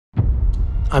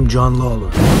I'm John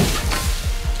Lawler.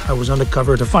 I was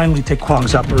undercover to finally take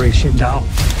Kang's operation down.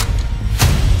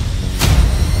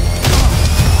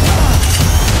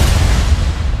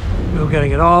 We're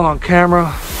getting it all on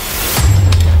camera.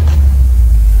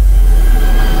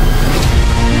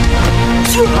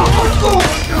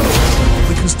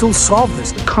 We can still solve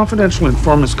this. The confidential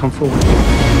informants come forward.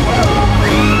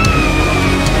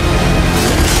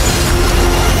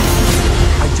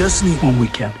 I just need 1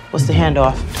 weekend. What's the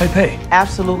handoff? Taipei.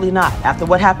 Absolutely not. After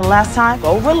what happened last time,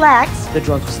 go relax. The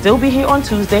drugs will still be here on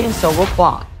Tuesday, and so will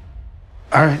Kang.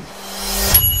 All right.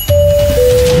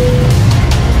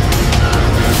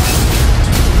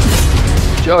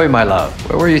 Joey, my love,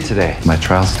 where were you today? My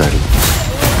trial started.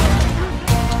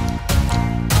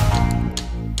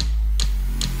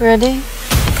 Ready?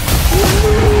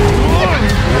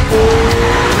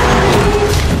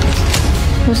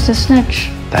 Who's the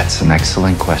snitch? That's an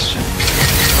excellent question.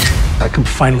 I can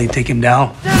finally take him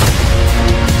down.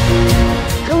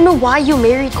 I don't know why you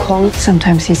married Kang.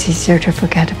 Sometimes it's easier to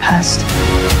forget the past.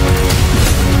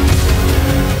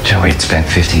 Joey, it's been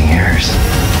 15 years.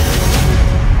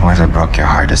 Whatever broke your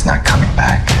heart is not coming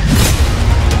back.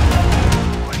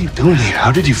 What are you doing here?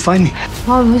 How did you find me?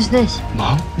 Mom, who's this?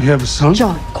 Mom, you have a son?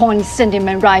 John, Kang send him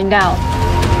in right now.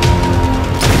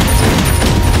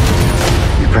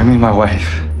 You bring me my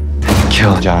wife and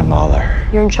kill John Lawler.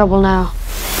 You're in trouble now.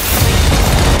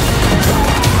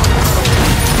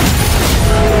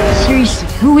 Seriously,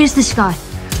 who is this guy?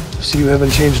 See, you haven't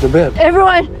changed a bit.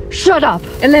 Everyone, shut up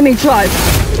and let me drive.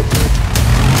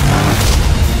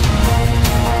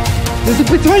 This is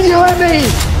between you and me!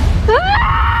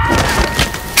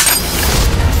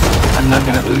 I'm not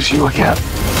gonna lose you again.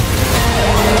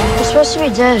 You're supposed to be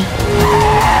dead.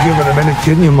 Give it a minute,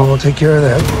 kid, and your mom will take care of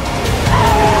that.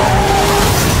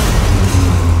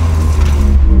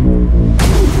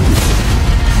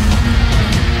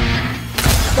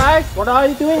 Guys, what are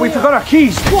you doing? We forgot our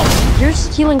keys. You're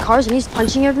stealing cars and he's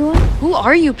punching everyone? Who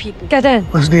are you people? Get in.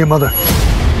 Listen to your mother.